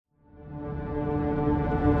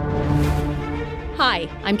Hi,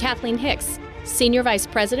 I'm Kathleen Hicks, Senior Vice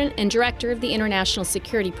President and Director of the International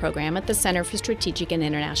Security Program at the Center for Strategic and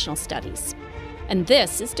International Studies. And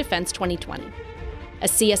this is Defense 2020, a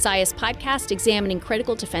CSIS podcast examining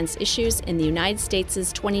critical defense issues in the United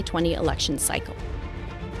States' 2020 election cycle.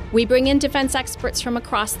 We bring in defense experts from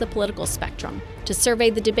across the political spectrum to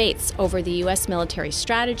survey the debates over the U.S. military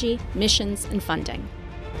strategy, missions, and funding.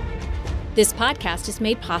 This podcast is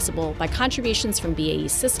made possible by contributions from BAE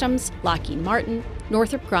Systems, Lockheed Martin,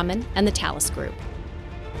 Northrop Grumman, and the Thales Group.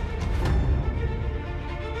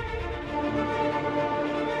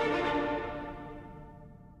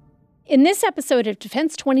 In this episode of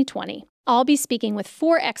Defense 2020, I'll be speaking with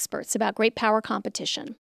 4 experts about great power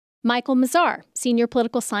competition. Michael Mazar, Senior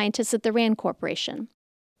Political Scientist at the RAND Corporation.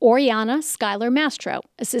 Oriana Schuyler Mastro,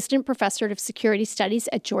 Assistant Professor of Security Studies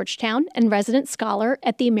at Georgetown and Resident Scholar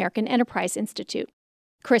at the American Enterprise Institute.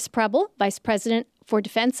 Chris Preble, Vice President for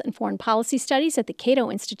Defense and Foreign Policy Studies at the Cato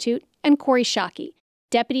Institute. And Kori Schake,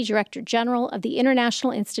 Deputy Director General of the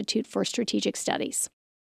International Institute for Strategic Studies.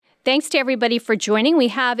 Thanks to everybody for joining. We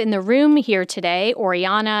have in the room here today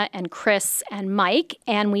Oriana and Chris and Mike,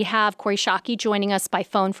 and we have Kori Schake joining us by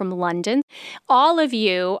phone from London. All of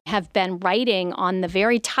you have been writing on the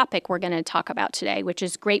very topic we're going to talk about today, which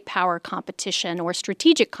is great power competition or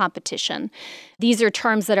strategic competition. These are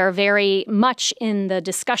terms that are very much in the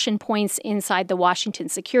discussion points inside the Washington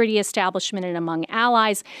security establishment and among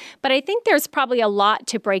allies. But I think there's probably a lot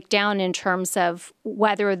to break down in terms of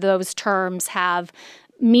whether those terms have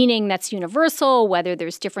meaning that's universal, whether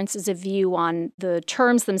there's differences of view on the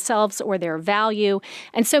terms themselves or their value.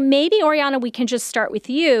 And so maybe, Oriana, we can just start with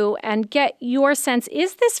you and get your sense.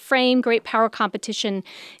 Is this frame, great power competition,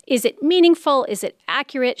 is it meaningful? Is it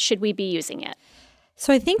accurate? Should we be using it?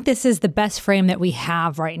 So I think this is the best frame that we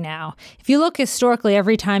have right now. If you look historically,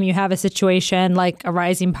 every time you have a situation like a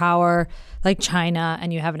rising power like China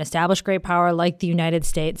and you have an established great power like the United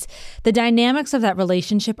States, the dynamics of that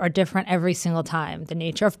relationship are different every single time. The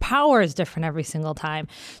nature of power is different every single time.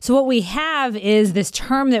 So what we have is this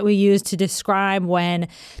term that we use to describe when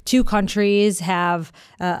two countries have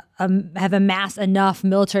amassed enough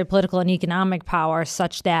military, political, and economic power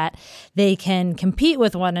such that they can compete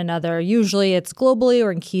with one another. Usually it's globally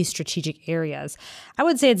or in key strategic areas. I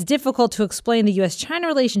would say it's difficult to explain the U.S.-China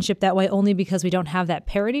relationship that way only because we don't have that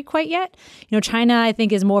parity quite yet. You know, China, I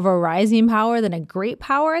think, is more of a rising power than a great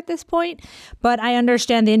power at this point. But I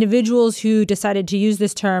understand the individuals who decided to use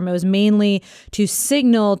this term, it was mainly to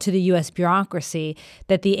signal to the U.S. bureaucracy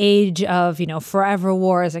that the age of, forever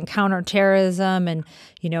wars and counterterrorism and,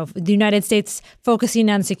 the United States focusing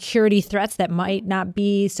on security threats that might not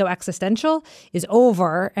be so existential is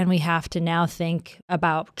over. And we have to now think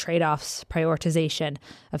about trade-offs, prioritization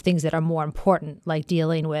of things that are more important, like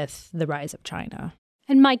dealing with the rise of China.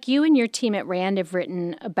 And Mike, you and your team at RAND have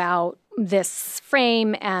written about this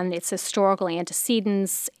frame and its historical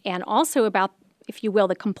antecedents, and also about, if you will,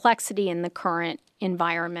 the complexity in the current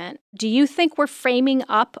environment. Do you think we're framing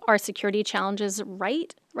up our security challenges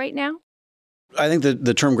right now? I think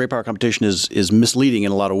the term great power competition is misleading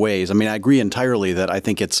in a lot of ways. I mean, I agree entirely that I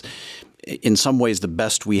think it's in some ways the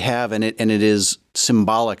best we have, and it is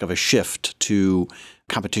symbolic of a shift to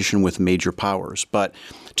competition with major powers. But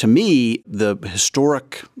to me, the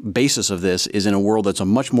historic basis of this is in a world that's a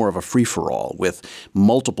much more of a free-for-all with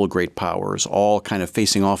multiple great powers all kind of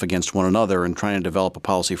facing off against one another and trying to develop a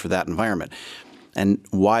policy for that environment. And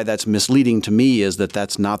why that's misleading to me is that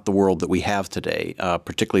that's not the world that we have today.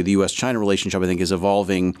 Particularly the U.S.-China relationship, I think, is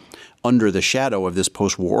evolving under the shadow of this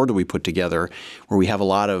post-war order we put together, where we have a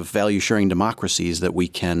lot of value-sharing democracies that we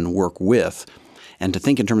can work with. And to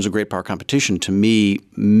think in terms of great power competition, to me,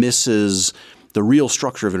 misses the real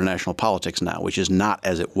structure of international politics now, which is not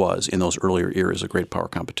as it was in those earlier eras of great power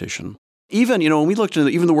competition. Even, when we looked at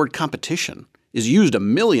even the word competition is used a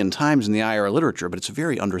million times in the IR literature, but it's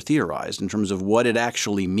very under-theorized in terms of what it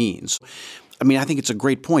actually means. I mean, I think it's a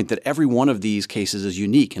great point that every one of these cases is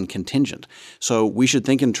unique and contingent. So we should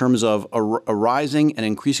think in terms of a rising and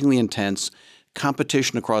increasingly intense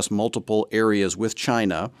competition across multiple areas with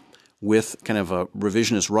China, with kind of a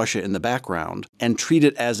revisionist Russia in the background, and treat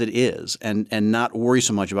it as it is and not worry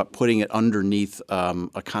so much about putting it underneath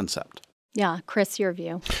a concept. Yeah. Chris, your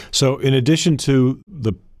view. So in addition to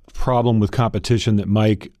the problem with competition that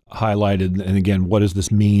Mike highlighted, and again, what does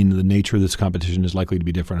this mean? The nature of this competition is likely to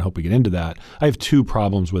be different. I hope we get into that. I have two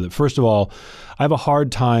problems with it. First of all, I have a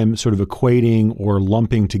hard time sort of equating or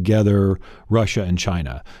lumping together Russia and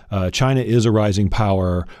China. China is a rising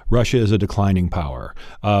power. Russia is a declining power.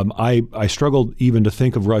 I struggled even to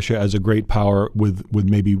think of Russia as a great power with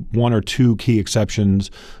maybe one or two key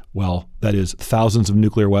exceptions. Well, that is thousands of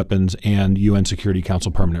nuclear weapons and UN Security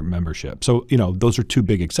Council permanent membership. So, those are two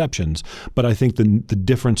big exceptions. But I think the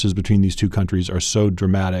differences between these two countries are so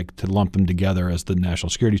dramatic to lump them together, as the national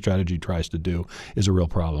security strategy tries to do, is a real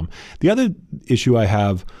problem. The other issue I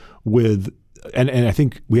have with, and I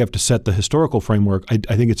think we have to set the historical framework, I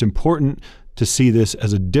think it's important to see this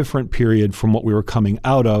as a different period from what we were coming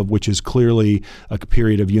out of, which is clearly a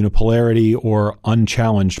period of unipolarity or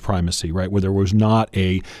unchallenged primacy, right? Where there was not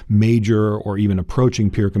a major or even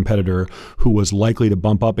approaching peer competitor who was likely to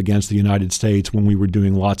bump up against the United States when we were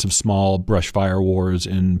doing lots of small brush fire wars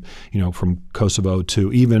in, from Kosovo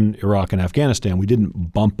to even Iraq and Afghanistan. We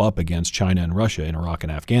didn't bump up against China and Russia in Iraq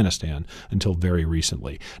and Afghanistan until very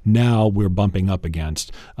recently. Now we're bumping up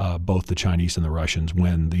against both the Chinese and the Russians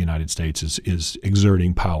when the United States is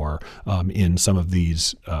exerting power in some of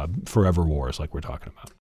these forever wars like we're talking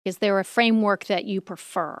about. Is there a framework that you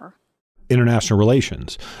prefer? International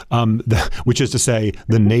relations, which is to say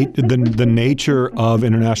the nature of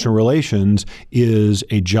international relations is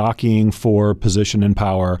a jockeying for position and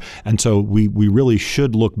power. And so we really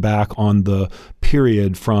should look back on the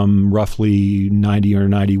period from roughly 90 or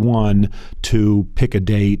 91 to pick a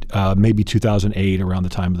date, maybe 2008, around the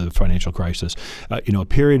time of the financial crisis, a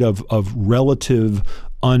period of relative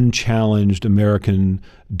unchallenged American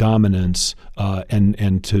dominance,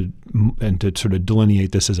 and to sort of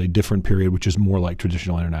delineate this as a different period, which is more like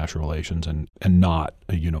traditional international relations and not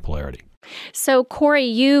a unipolarity. So, Corey,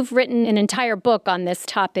 you've written an entire book on this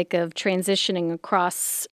topic of transitioning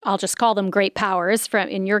across, I'll just call them great powers.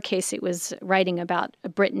 In your case, it was writing about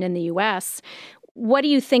Britain and the U.S. What do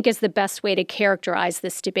you think is the best way to characterize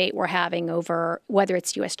this debate we're having over whether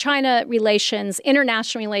it's U.S.-China relations,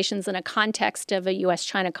 international relations in a context of a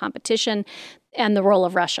U.S.-China competition, and the role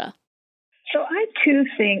of Russia? So I, too,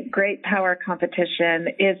 think great power competition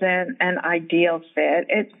isn't an ideal fit.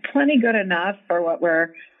 It's plenty good enough for what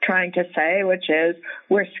we're trying to say, which is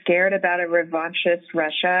we're scared about a revanchist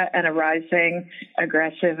Russia and a rising,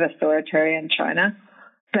 aggressive, authoritarian China.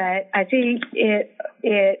 But I think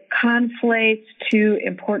it conflates two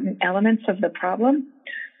important elements of the problem.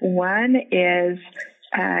 One is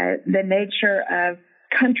the nature of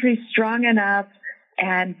countries strong enough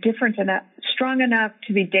and different enough, strong enough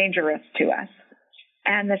to be dangerous to us.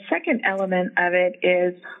 And the second element of it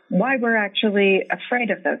is why we're actually afraid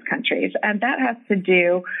of those countries. And that has to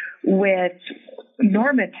do with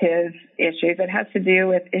normative issues. It has to do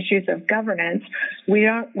with issues of governance.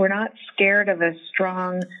 We're not scared of a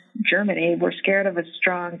strong Germany. We're scared of a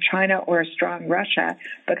strong China or a strong Russia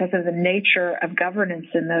because of the nature of governance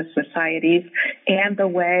in those societies and the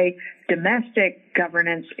way domestic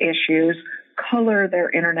governance issues color their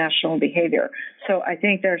international behavior. So I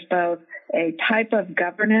think there's both a type of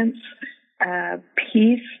governance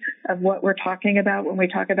piece of what we're talking about when we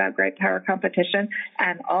talk about great power competition,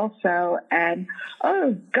 and also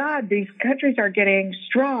oh God, these countries are getting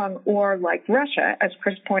strong, or like Russia, as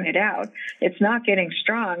Chris pointed out, it's not getting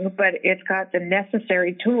strong, but it's got the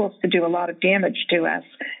necessary tools to do a lot of damage to us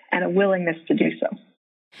and a willingness to do so.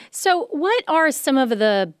 So what are some of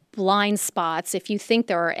the blind spots, if you think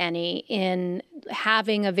there are any, in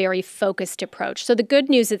having a very focused approach? So the good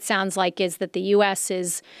news, it sounds like, is that the U.S.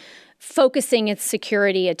 is focusing its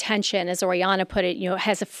security attention, as Oriana put it,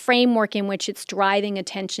 has a framework in which it's driving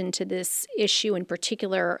attention to this issue in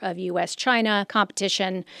particular of U.S.-China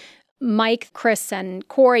competition. Mike, Chris, and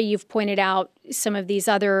Corey, you've pointed out some of these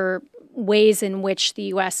other ways in which the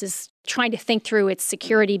U.S. is trying to think through its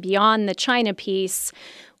security beyond the China piece.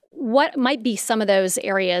 What might be some of those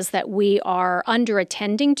areas that we are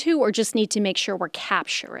under-attending to or just need to make sure we're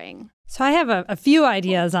capturing? So I have a few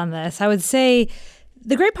ideas on this. I would say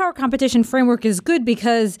the great power competition framework is good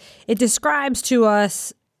because it describes to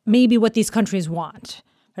us maybe what these countries want.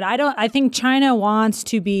 But I think China wants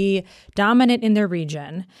to be dominant in their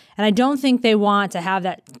region. And I don't think they want to have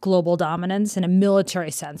that global dominance in a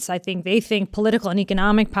military sense. I think they think political and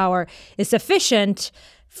economic power is sufficient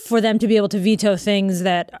for them to be able to veto things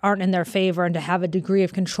that aren't in their favor and to have a degree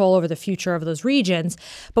of control over the future of those regions.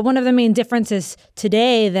 But one of the main differences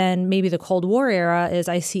today than maybe the Cold War era is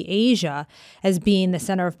I see Asia as being the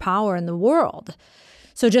center of power in the world.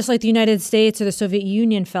 So just like the United States or the Soviet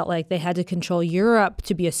Union felt like they had to control Europe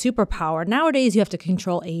to be a superpower, nowadays you have to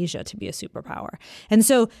control Asia to be a superpower. And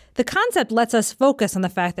so the concept lets us focus on the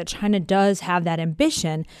fact that China does have that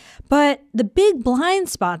ambition. But the big blind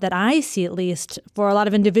spot that I see, at least for a lot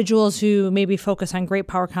of individuals who maybe focus on great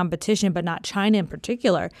power competition, but not China in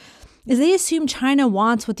particular, is they assume China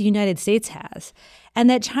wants what the United States has, and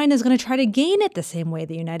that China is going to try to gain it the same way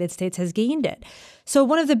the United States has gained it. So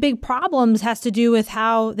one of the big problems has to do with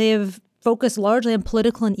how they have focused largely on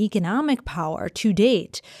political and economic power to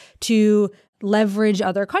date to leverage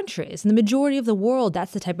other countries. In the majority of the world,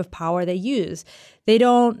 that's the type of power they use. They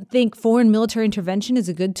don't think foreign military intervention is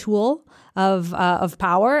a good tool of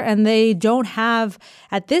power, and they don't have,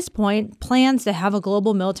 at this point, plans to have a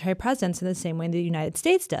global military presence in the same way the United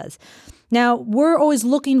States does. Now, we're always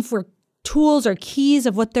looking for tools or keys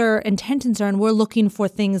of what their intentions are, and we're looking for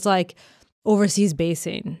things like overseas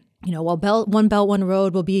basing. One Belt, One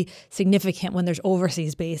Road will be significant when there's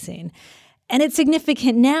overseas basing. And it's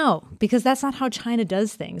significant now because that's not how China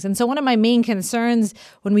does things. And so one of my main concerns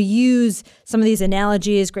when we use some of these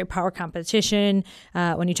analogies, great power competition,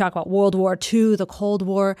 when you talk about World War II, the Cold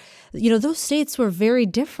War, those states were very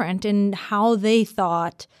different in how they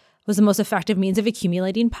thought was the most effective means of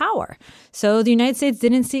accumulating power. So the United States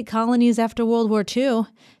didn't seek colonies after World War II.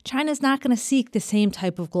 China's not going to seek the same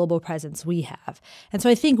type of global presence we have. And so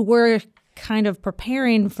I think we're kind of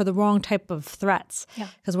preparing for the wrong type of threats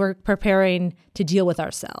because we're preparing to deal with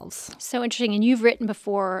ourselves. So interesting. And you've written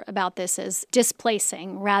before about this as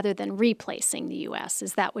displacing rather than replacing the U.S.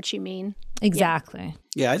 Is that what you mean? Exactly.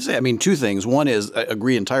 Yeah, I'd say, two things. One is, I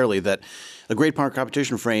agree entirely that the great power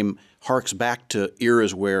competition frame harks back to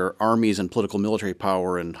eras where armies and political military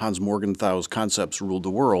power and Hans Morgenthau's concepts ruled the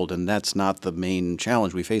world, and that's not the main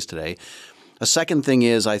challenge we face today. A second thing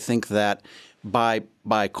is, I think that by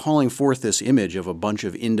calling forth this image of a bunch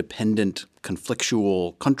of independent,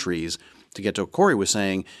 conflictual countries, to get to what Corey was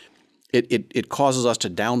saying, it causes us to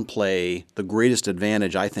downplay the greatest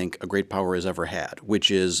advantage I think a great power has ever had,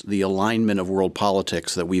 which is the alignment of world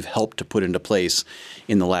politics that we've helped to put into place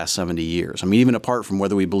in the last 70 years. Even apart from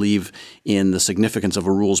whether we believe in the significance of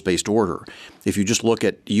a rules-based order, if you just look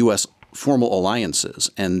at U.S. formal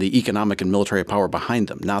alliances and the economic and military power behind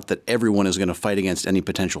them, not that everyone is going to fight against any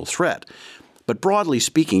potential threat, but broadly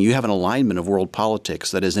speaking, you have an alignment of world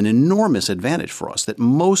politics that is an enormous advantage for us, that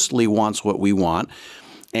mostly wants what we want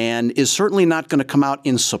and is certainly not going to come out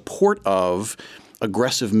in support of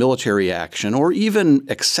aggressive military action or even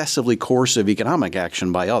excessively coercive economic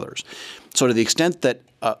action by others. So to the extent that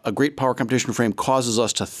a great power competition frame causes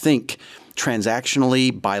us to think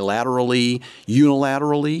transactionally, bilaterally,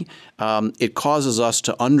 unilaterally, it causes us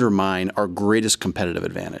to undermine our greatest competitive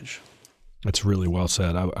advantage. That's really well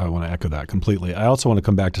said. I want to echo that completely. I also want to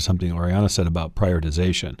come back to something Oriana said about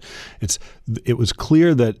prioritization. It was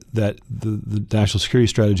clear that the national security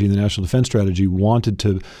strategy and the national defense strategy wanted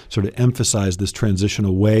to sort of emphasize this transition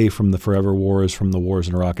away from the forever wars, from the wars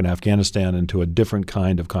in Iraq and Afghanistan, into a different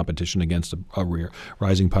kind of competition against a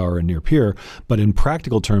rising power and near peer. But in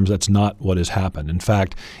practical terms, that's not what has happened. In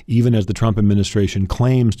fact, even as the Trump administration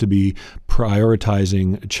claims to be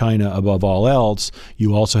prioritizing China above all else,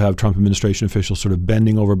 you also have Trump administration officials sort of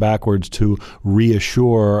bending over backwards to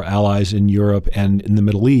reassure allies in Europe and in the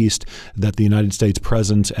Middle East that the United States'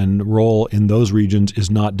 presence and role in those regions is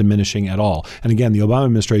not diminishing at all. And again, the Obama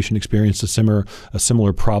administration experienced a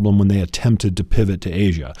similar problem when they attempted to pivot to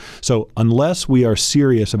Asia. So unless we are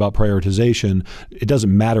serious about prioritization, it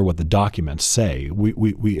doesn't matter what the documents say.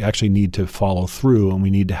 We actually need to follow through, and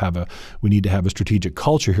we need to have a strategic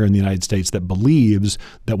culture here in the United States that believes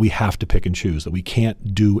that we have to pick and choose, that we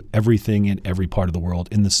can't do everything in every part of the world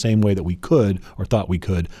in the same way that we could or thought we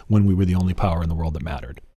could when we were the only power in the world that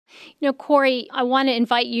mattered. Corey, I want to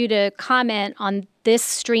invite you to comment on this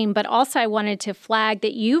stream, but also I wanted to flag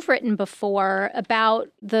that you've written before about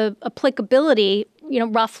the applicability,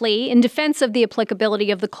 roughly in defense of the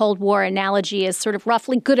applicability of the Cold War analogy as sort of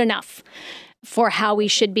roughly good enough for how we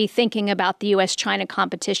should be thinking about the U.S.-China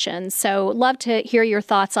competition. So love to hear your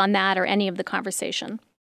thoughts on that or any of the conversation.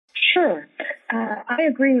 Sure. I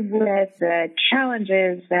agree with the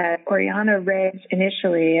challenges that Oriana raised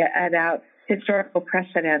initially about historical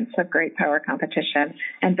precedents of great power competition,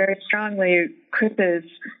 and very strongly Chris's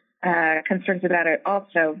concerns about it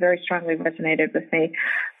also very strongly resonated with me.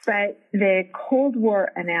 But the Cold War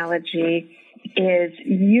analogy is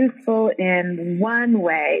useful in one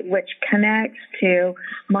way, which connects to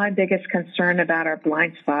my biggest concern about our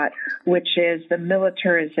blind spot, which is the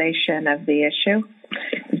militarization of the issue.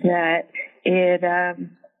 That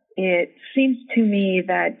it seems to me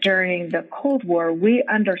that during the Cold War, we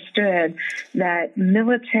understood that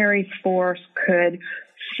military force could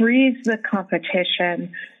freeze the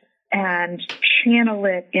competition and channel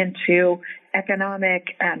it into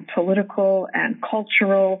economic and political and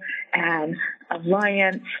cultural and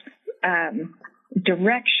alliance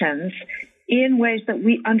directions in ways that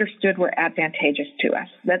we understood were advantageous to us,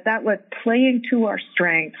 that was playing to our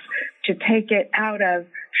strengths to take it out of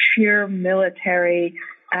sheer military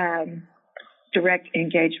direct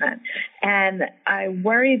engagement. And I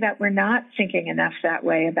worry that we're not thinking enough that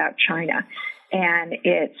way about China. And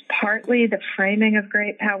it's partly the framing of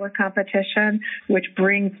great power competition, which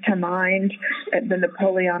brings to mind the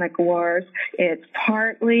Napoleonic Wars. It's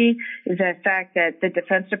partly the fact that the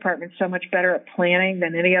Defense Department is so much better at planning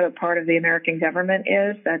than any other part of the American government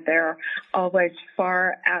is, that they're always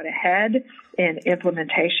far out ahead in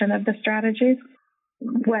implementation of the strategies.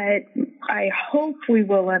 What I hope we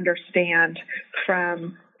will understand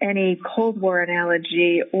from any Cold War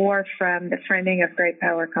analogy or from the framing of great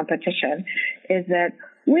power competition is that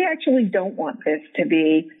we actually don't want this to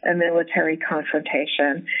be a military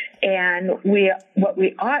confrontation. And what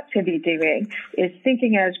we ought to be doing is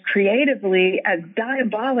thinking as creatively, as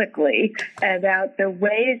diabolically about the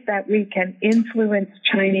ways that we can influence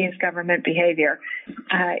Chinese government behavior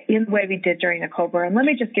in the way we did during the Cold War. And let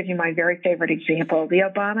me just give you my very favorite example. The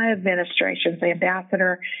Obama administration's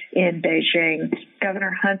ambassador in Beijing,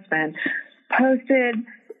 Governor Huntsman, posted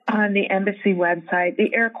on the embassy website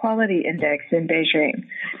the air quality index in Beijing.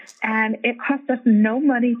 And it cost us no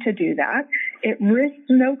money to do that. It risked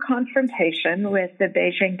no confrontation with the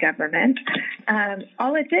Beijing government.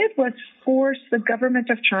 All it did was force the government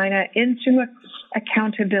of China into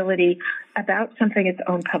accountability about something its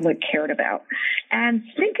own public cared about. And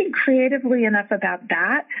thinking creatively enough about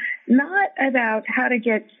that, not about how to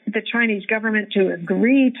get the Chinese government to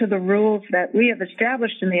agree to the rules that we have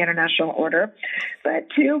established in the international order, but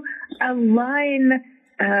to align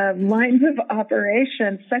lines of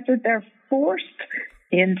operation such that they're forced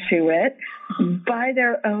into it by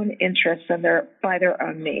their own interests and by their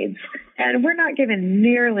own needs. And we're not given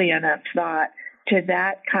nearly enough thought to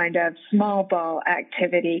that kind of small ball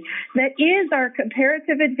activity that is our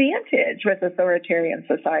comparative advantage with authoritarian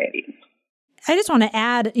societies. I just want to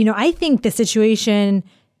add, I think the situation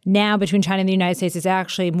now between China and the United States is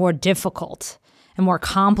actually more difficult and more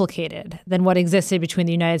complicated than what existed between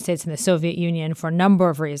the United States and the Soviet Union for a number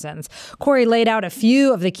of reasons. Corey laid out a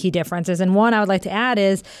few of the key differences, and one I would like to add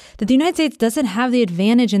is that the United States doesn't have the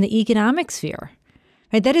advantage in the economic sphere.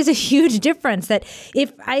 Right? That is a huge difference. That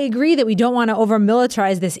if I agree that we don't want to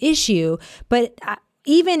over-militarize this issue, but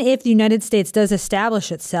even if the United States does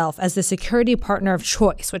establish itself as the security partner of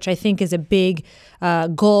choice, which I think is a big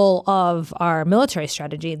goal of our military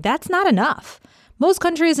strategy, that's not enough. Most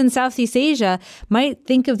countries in Southeast Asia might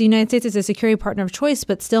think of the United States as a security partner of choice,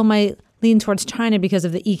 but still might lean towards China because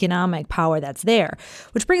of the economic power that's there.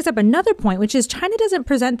 Which brings up another point, which is China doesn't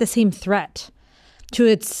present the same threat to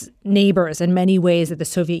its neighbors in many ways that the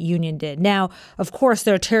Soviet Union did. Now, of course,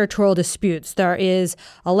 there are territorial disputes. There is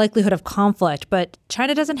a likelihood of conflict, but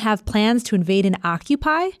China doesn't have plans to invade and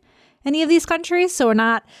occupy any of these countries. So we're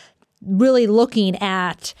not really looking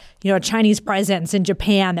at, a Chinese presence in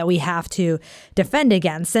Japan that we have to defend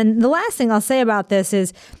against. And the last thing I'll say about this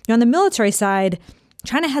is, on the military side,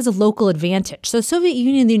 China has a local advantage. So Soviet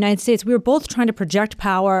Union and the United States, we were both trying to project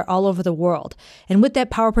power all over the world. And with that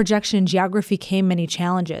power projection and geography came many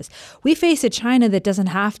challenges. We face a China that doesn't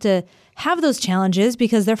have to have those challenges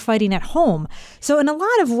because they're fighting at home. So in a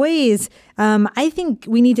lot of ways, I think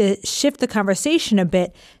we need to shift the conversation a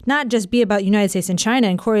bit, not just be about United States and China.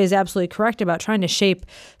 And Corey is absolutely correct about trying to shape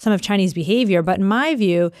some of Chinese behavior. But in my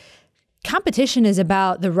view, competition is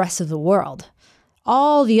about the rest of the world.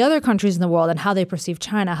 All the other countries in the world and how they perceive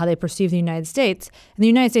China, how they perceive the United States, and the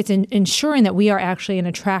United States ensuring that we are actually an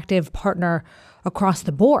attractive partner across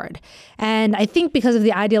the board. And I think because of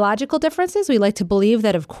the ideological differences, we like to believe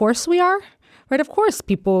that of course we are, right? Of course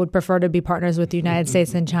people would prefer to be partners with the United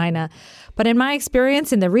States than China. But in my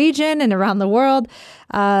experience in the region and around the world,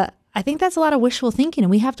 I think that's a lot of wishful thinking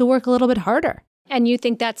and we have to work a little bit harder. And you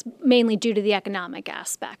think that's mainly due to the economic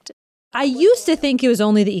aspect? I used to think it was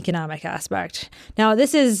only the economic aspect. Now,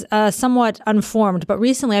 this is somewhat unformed, but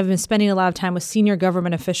recently I've been spending a lot of time with senior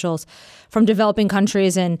government officials from developing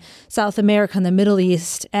countries in South America and the Middle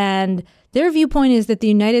East. And their viewpoint is that the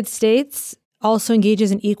United States also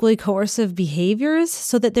engages in equally coercive behaviors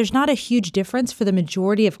so that there's not a huge difference for the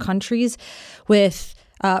majority of countries with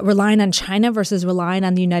relying on China versus relying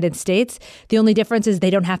on the United States. The only difference is they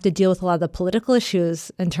don't have to deal with a lot of the political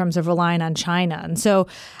issues in terms of relying on China. And so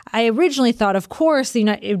I originally thought, of course,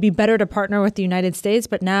 it would be better to partner with the United States.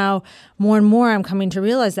 But now more and more I'm coming to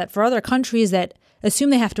realize that for other countries that assume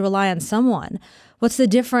they have to rely on someone, what's the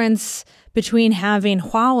difference between having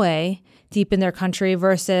Huawei deep in their country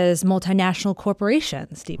versus multinational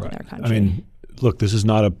corporations deep in their country? I mean, look, this is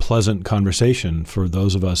not a pleasant conversation for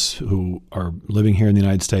those of us who are living here in the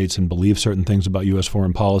United States and believe certain things about U.S.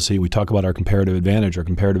 foreign policy. We talk about our comparative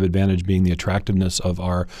advantage being the attractiveness of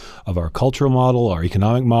our cultural model, our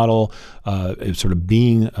economic model, sort of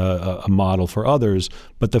being a model for others.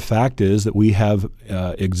 But the fact is that we have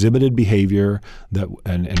exhibited behavior that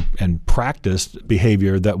and practiced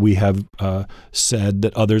behavior that we have said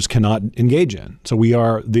that others cannot engage in. So we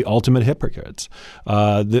are the ultimate hypocrites.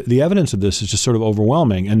 The evidence of this is just sort of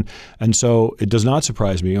overwhelming. And so it does not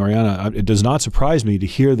surprise me, Oriana, it does not surprise me to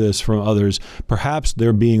hear this from others. Perhaps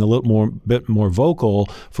they're being a bit more vocal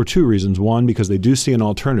for two reasons. One, because they do see an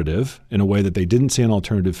alternative in a way that they didn't see an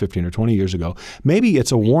alternative 15 or 20 years ago. Maybe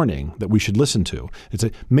it's a warning that we should listen to.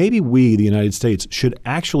 Maybe we, the United States, should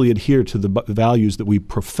actually adhere to the values that we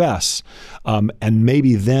profess, and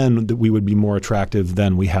maybe then that we would be more attractive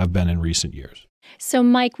than we have been in recent years. So,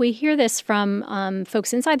 Mike, we hear this from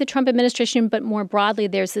folks inside the Trump administration, but more broadly,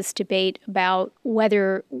 there's this debate about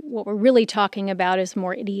whether what we're really talking about is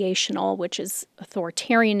more ideational, which is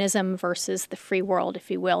authoritarianism versus the free world,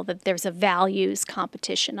 if you will, that there's a values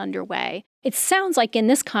competition underway. It sounds like in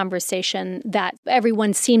this conversation that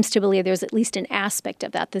everyone seems to believe there's at least an aspect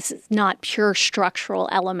of that. This is not pure structural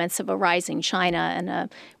elements of a rising China and a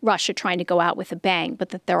Russia trying to go out with a bang, but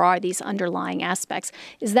that there are these underlying aspects.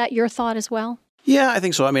 Is that your thought as well? Yeah, I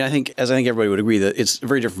think so. I mean, I think everybody would agree that it's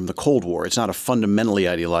very different from the Cold War. It's not a fundamentally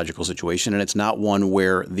ideological situation, and it's not one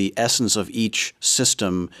where the essence of each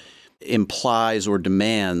system implies or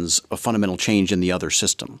demands a fundamental change in the other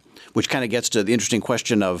system, which kind of gets to the interesting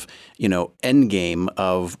question of, endgame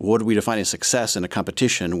of what do we define as success in a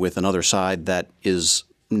competition with another side that is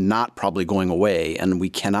not probably going away, and we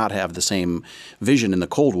cannot have the same vision in the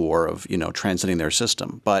Cold War of, transcending their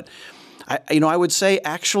system. But I would say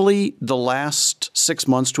actually the last 6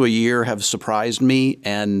 months to a year have surprised me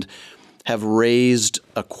and have raised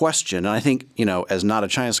a question. And I think, as not a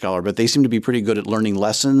China scholar, but they seem to be pretty good at learning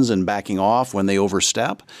lessons and backing off when they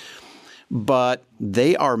overstep. But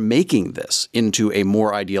they are making this into a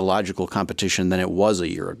more ideological competition than it was a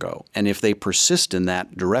year ago. And if they persist in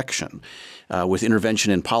that direction, with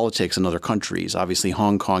intervention in politics in other countries, obviously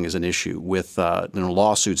Hong Kong is an issue, with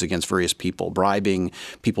lawsuits against various people, bribing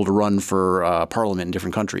people to run for parliament in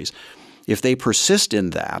different countries. If they persist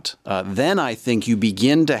in that, then I think you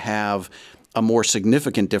begin to have a more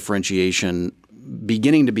significant differentiation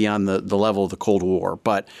beginning to be on the level of the Cold War.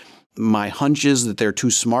 But my hunch is that they're too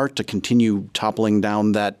smart to continue toppling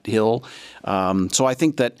down that hill. So I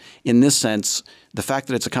think that in this sense, the fact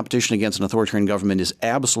that it's a competition against an authoritarian government is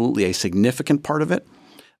absolutely a significant part of it.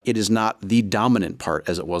 It is not the dominant part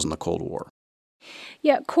as it was in the Cold War.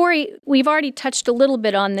 Yeah, Corey, we've already touched a little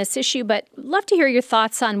bit on this issue, but I'd love to hear your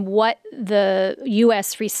thoughts on what the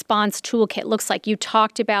U.S. response toolkit looks like. You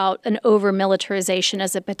talked about an over-militarization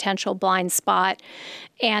as a potential blind spot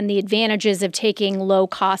and the advantages of taking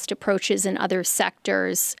low-cost approaches in other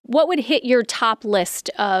sectors. What would hit your top list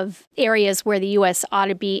of areas where the U.S. ought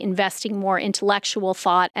to be investing more intellectual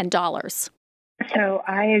thought and dollars? So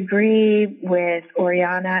I agree with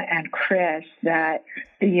Oriana and Chris that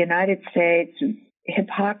the United States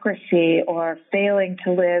hypocrisy or failing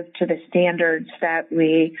to live to the standards that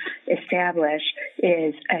we establish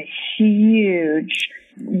is a huge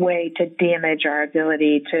way to damage our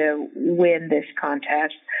ability to win this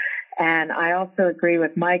contest. And I also agree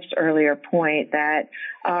with Mike's earlier point that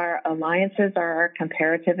our alliances are our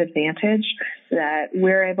comparative advantage, that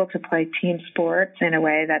we're able to play team sports in a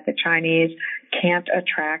way that the Chinese can't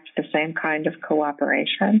attract the same kind of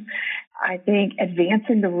cooperation. I think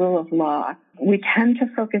advancing the rule of law, we tend to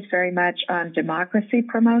focus very much on democracy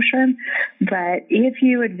promotion, but if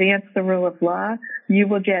you advance the rule of law, you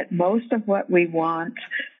will get most of what we want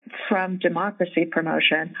from democracy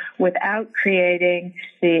promotion without creating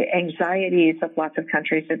the anxieties of lots of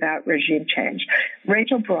countries about regime change.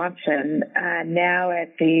 Rachel Bronson, now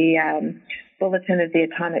at the Bulletin of the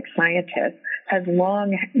Atomic Scientist, has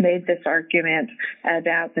long made this argument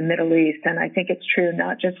about the Middle East, and I think it's true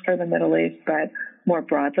not just for the Middle East, but more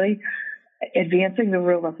broadly. Advancing the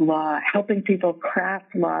rule of law, helping people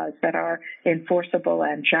craft laws that are enforceable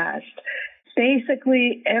and just.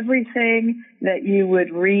 Basically, everything that you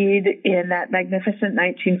would read in that magnificent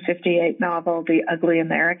 1958 novel, The Ugly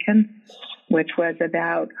American, which was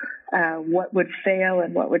about what would fail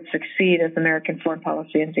and what would succeed as American foreign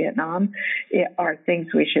policy in Vietnam, are things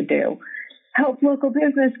we should do. Help local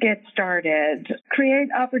business get started, create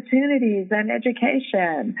opportunities and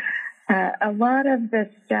education. A lot of the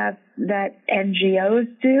stuff that NGOs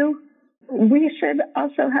do, we should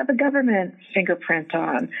also have a government fingerprint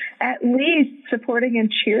on, at least supporting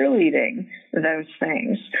and cheerleading those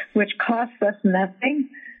things, which costs us nothing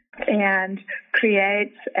and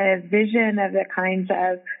creates a vision of the kinds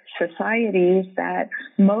of societies that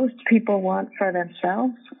most people want for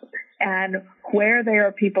themselves. And where there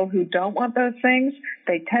are people who don't want those things,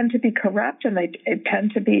 they tend to be corrupt and they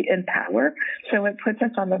tend to be in power. So it puts us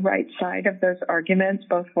on the right side of those arguments,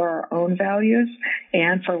 both for our own values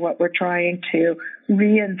and for what we're trying to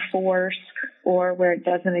reinforce or where it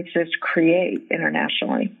doesn't exist, create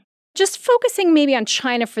internationally. Just focusing maybe on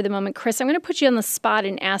China for the moment, Chris, I'm going to put you on the spot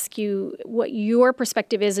and ask you what your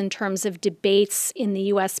perspective is in terms of debates in the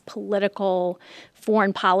U.S. political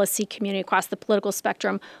foreign policy community across the political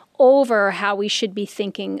spectrum over how we should be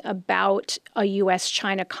thinking about a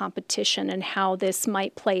U.S.-China competition and how this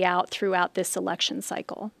might play out throughout this election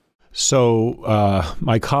cycle. So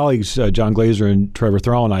my colleagues, John Glaser and Trevor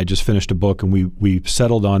Thrall and I just finished a book, and we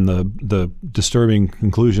settled on the disturbing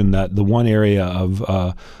conclusion that the one area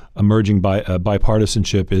of emerging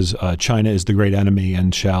bipartisanship is China is the great enemy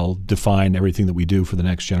and shall define everything that we do for the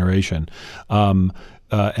next generation.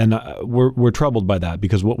 And we're troubled by that,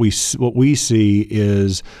 because what we see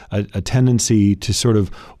is a tendency to sort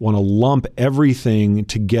of want to lump everything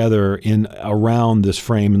together in around this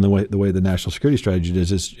frame, and the way the national security strategy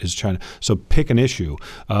is China. So pick an issue: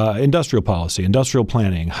 industrial policy, industrial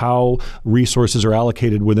planning, how resources are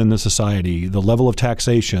allocated within the society, the level of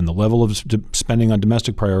taxation, the level of spending on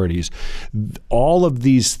domestic priorities. All of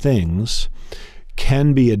these things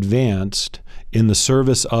can be advanced in the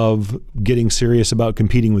service of getting serious about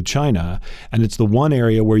competing with China. And it's the one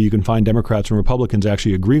area where you can find Democrats and Republicans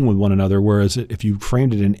actually agreeing with one another, whereas if you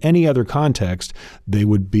framed it in any other context, they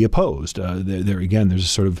would be opposed. There again, there's a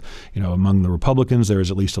sort of, among the Republicans, there is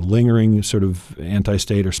at least a lingering sort of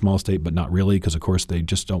anti-state or small state, but not really, because of course they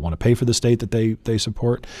just don't want to pay for the state that they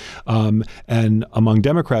support. And among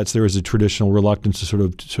Democrats, there is a traditional reluctance to sort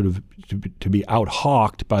of to be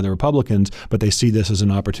out-hawked by the Republicans, but they see this as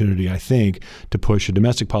an opportunity, I think, to push a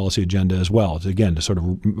domestic policy agenda as well, to sort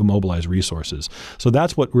of mobilize resources. So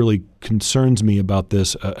that's what really concerns me about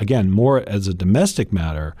this, again, more as a domestic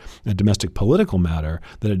matter, a domestic political matter,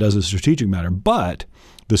 than it does a strategic matter. But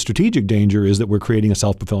the strategic danger is that we're creating a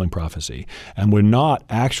self-fulfilling prophecy, and we're not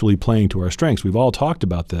actually playing to our strengths. We've all talked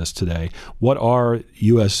about this today. What are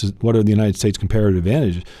the United States' comparative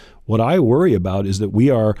advantages? What I worry about is that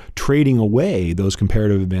we are trading away those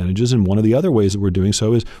comparative advantages, and one of the other ways that we're doing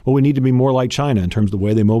so is, we need to be more like China in terms of the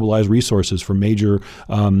way they mobilize resources for major,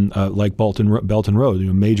 like Belt and Road,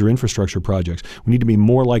 major infrastructure projects. We need to be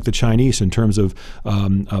more like the Chinese in terms of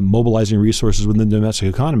mobilizing resources within the domestic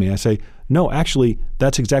economy. I say, no, actually,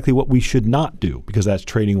 that's exactly what we should not do, because that's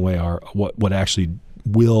trading away what actually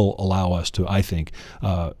will allow us to, I think,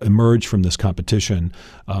 emerge from this competition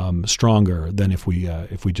stronger than if we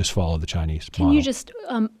just follow the Chinese model. Can you just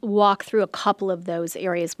walk through a couple of those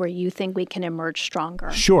areas where you think we can emerge stronger?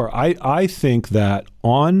 Sure. I think that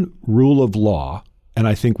on rule of law, and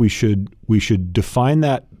I think we should define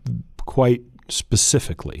that quite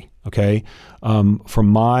specifically. Okay, from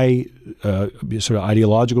my sort of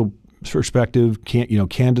ideological perspective,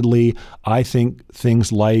 candidly, I think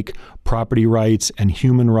things like property rights and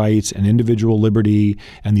human rights and individual liberty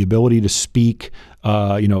and the ability to speak,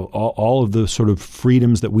 all of the sort of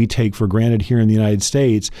freedoms that we take for granted here in the United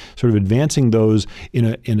States, sort of advancing those in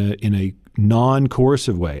a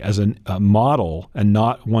non-coercive way as a model and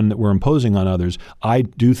not one that we're imposing on others. I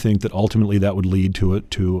do think that ultimately that would lead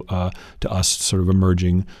to us sort of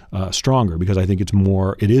emerging stronger, because I think it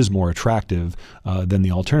is more attractive than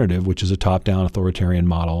the alternative, which is a top-down authoritarian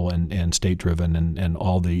model and state-driven and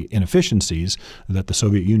all the inefficiencies that the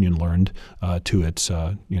Soviet Union learned to its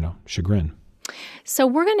chagrin. So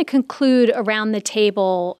we're going to conclude around the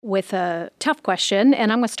table with a tough question, and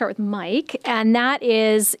I'm going to start with Mike, and that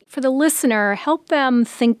is, for the listener, help them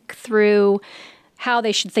think through how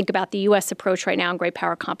they should think about the U.S. approach right now in great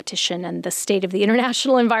power competition and the state of the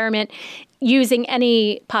international environment using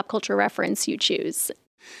any pop culture reference you choose.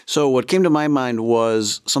 So what came to my mind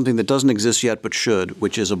was something that doesn't exist yet but should,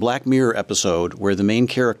 which is a Black Mirror episode where the main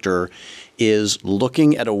character is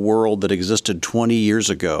looking at a world that existed 20 years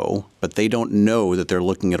ago, but they don't know that they're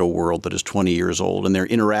looking at a world that is 20 years old, and they're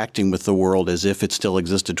interacting with the world as if it still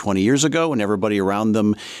existed 20 years ago, and everybody around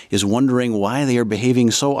them is wondering why they are behaving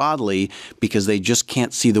so oddly because they just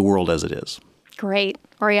can't see the world as it is. Great.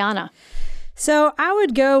 Oriana. So I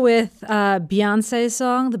would go with Beyonce's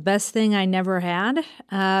song, The Best Thing I Never Had,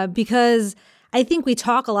 because I think we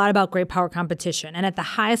talk a lot about great power competition, and at the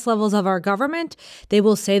highest levels of our government, they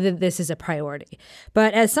will say that this is a priority.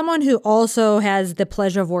 But as someone who also has the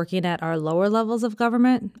pleasure of working at our lower levels of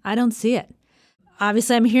government, I don't see it.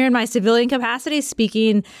 Obviously, I'm here in my civilian capacity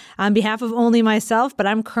speaking on behalf of only myself, but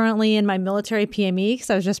I'm currently in my military PME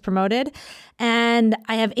because I was just promoted. And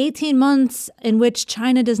I have 18 months in which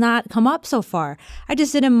China does not come up so far. I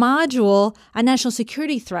just did a module on national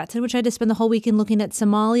security threats in which I had to spend the whole weekend looking at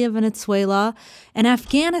Somalia, Venezuela, and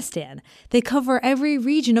Afghanistan. They cover every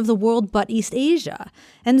region of the world but East Asia.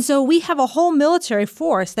 And so we have a whole military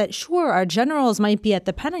force that, sure, our generals might be at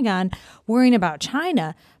the Pentagon worrying about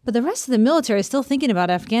China, but the rest of the military is still thinking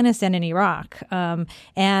about Afghanistan and Iraq.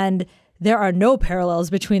 And there are no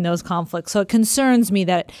parallels between those conflicts. So it concerns me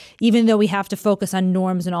that even though we have to focus on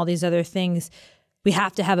norms and all these other things, we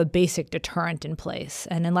have to have a basic deterrent in place.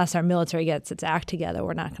 And unless our military gets its act together,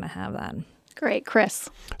 we're not going to have that. Great. Chris.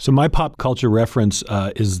 So my pop culture reference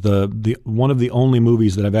is the one of the only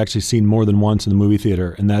movies that I've actually seen more than once in the movie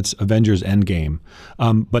theater, and that's Avengers Endgame.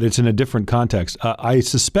 But it's in a different context. I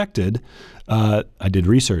suspected, I did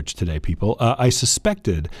research today, people. I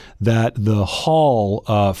suspected that the haul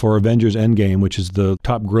for Avengers Endgame, which is the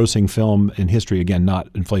top grossing film in history, again, not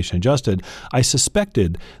inflation adjusted, I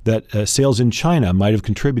suspected that sales in China might have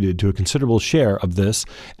contributed to a considerable share of this,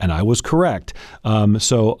 and I was correct.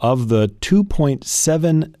 So of the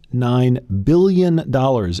 $2.79 billion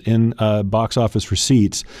in box office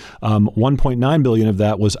receipts, $1.9 billion of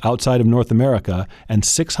that was outside of North America, and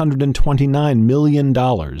 $629 million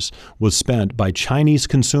was spent by Chinese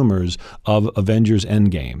consumers of Avengers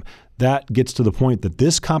Endgame. That gets to the point that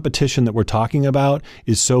this competition that we're talking about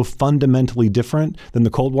is so fundamentally different than the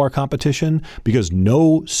Cold War competition because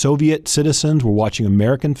no Soviet citizens were watching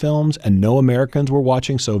American films and no Americans were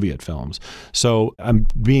watching Soviet films. So I'm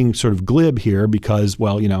being sort of glib here because,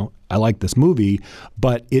 well, you know, I like this movie,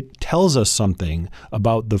 but it tells us something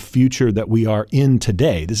about the future that we are in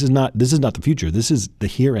today. This is not the future. This is the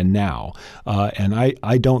here and now. And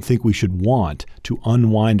I don't think we should want to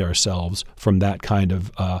unwind ourselves from that kind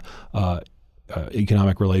of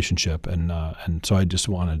economic relationship, and so I just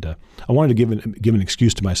wanted to give an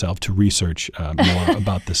excuse to myself to research more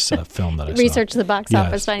about this film that I saw. Research the box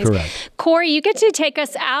office findings. Correct. Corey, you get to take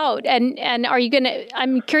us out, and are you going to?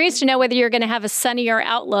 I'm curious to know whether you're going to have a sunnier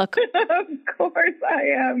outlook. Of course, I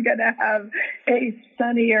am going to have a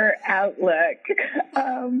sunnier outlook.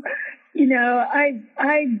 You know,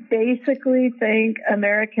 I basically think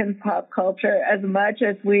American pop culture, as much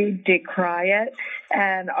as we decry it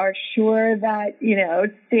and are sure that, you know,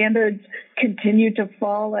 standards continue to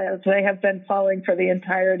fall as they have been falling for the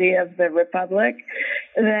entirety of the Republic,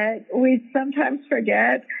 that we sometimes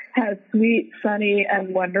forget how sweet, sunny,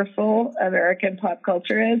 and wonderful American pop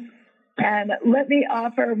culture is. And let me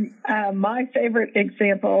offer my favorite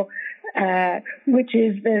example, which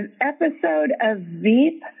is the episode of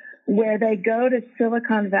Veep, where they go to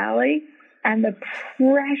Silicon Valley and the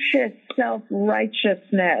precious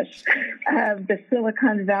self-righteousness of the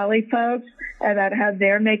Silicon Valley folks about how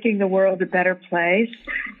they're making the world a better place.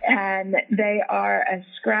 And they are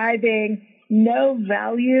ascribing no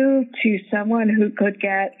value to someone who could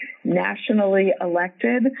get nationally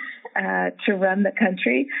elected to run the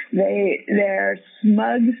country. Their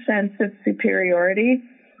smug sense of superiority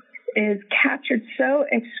is captured so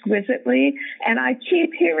exquisitely, and I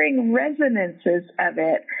keep hearing resonances of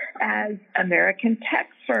it as American tech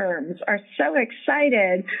firms are so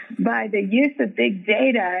excited by the use of big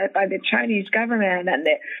data by the Chinese government and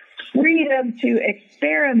the freedom to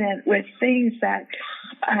experiment with things that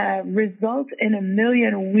result in 1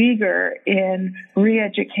 million Uyghur in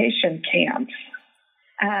re-education camps.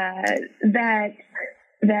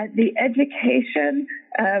 That the education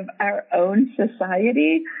of our own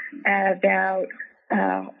society about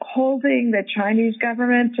holding the Chinese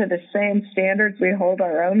government to the same standards we hold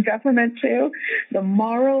our own government to, the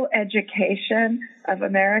moral education of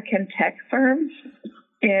American tech firms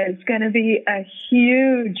is going to be a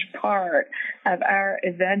huge part of our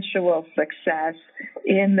eventual success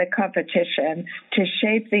in the competition to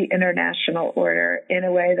shape the international order in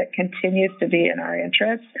a way that continues to be in our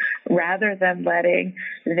interests, rather than letting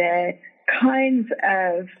the kinds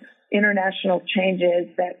of international changes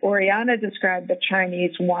that Oriana described the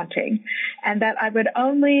Chinese wanting, and that I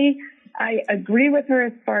agree with her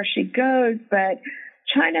as far as she goes, but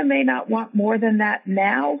China may not want more than that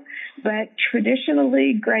now, but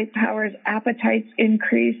traditionally great powers' appetites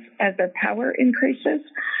increase as their power increases.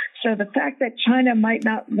 So the fact that China might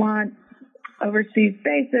not want overseas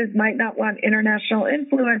bases, might not want international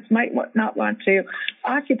influence, might not want to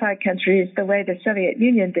occupy countries the way the Soviet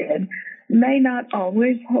Union did, may not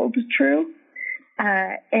always hold true.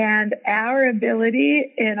 And our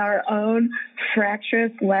ability in our own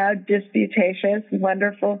fractious, loud, disputatious,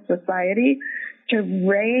 wonderful society to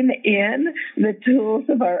rein in the tools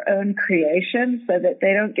of our own creation so that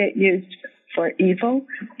they don't get used for evil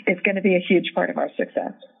is going to be a huge part of our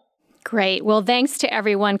success. Great. Well, thanks to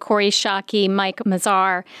everyone, Kori Schake, Mike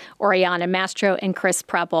Mazar, Oriana Mastro, and Chris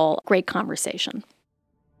Preble. Great conversation.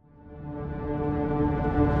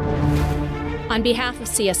 On behalf of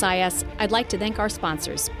CSIS, I'd like to thank our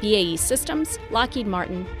sponsors, BAE Systems, Lockheed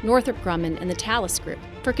Martin, Northrop Grumman, and the Thales Group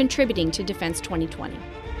for contributing to Defense 2020.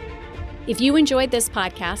 If you enjoyed this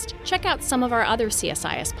podcast, check out some of our other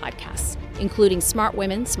CSIS podcasts, including Smart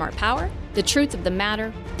Women, Smart Power, The Truth of the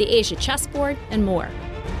Matter, The Asia Chessboard, and more.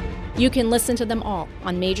 You can listen to them all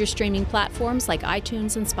on major streaming platforms like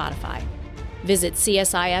iTunes and Spotify. Visit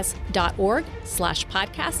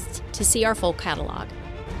csis.org/podcasts to see our full catalog.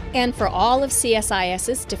 And for all of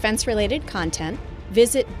CSIS's defense-related content,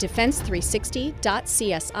 visit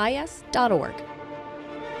defense360.csis.org.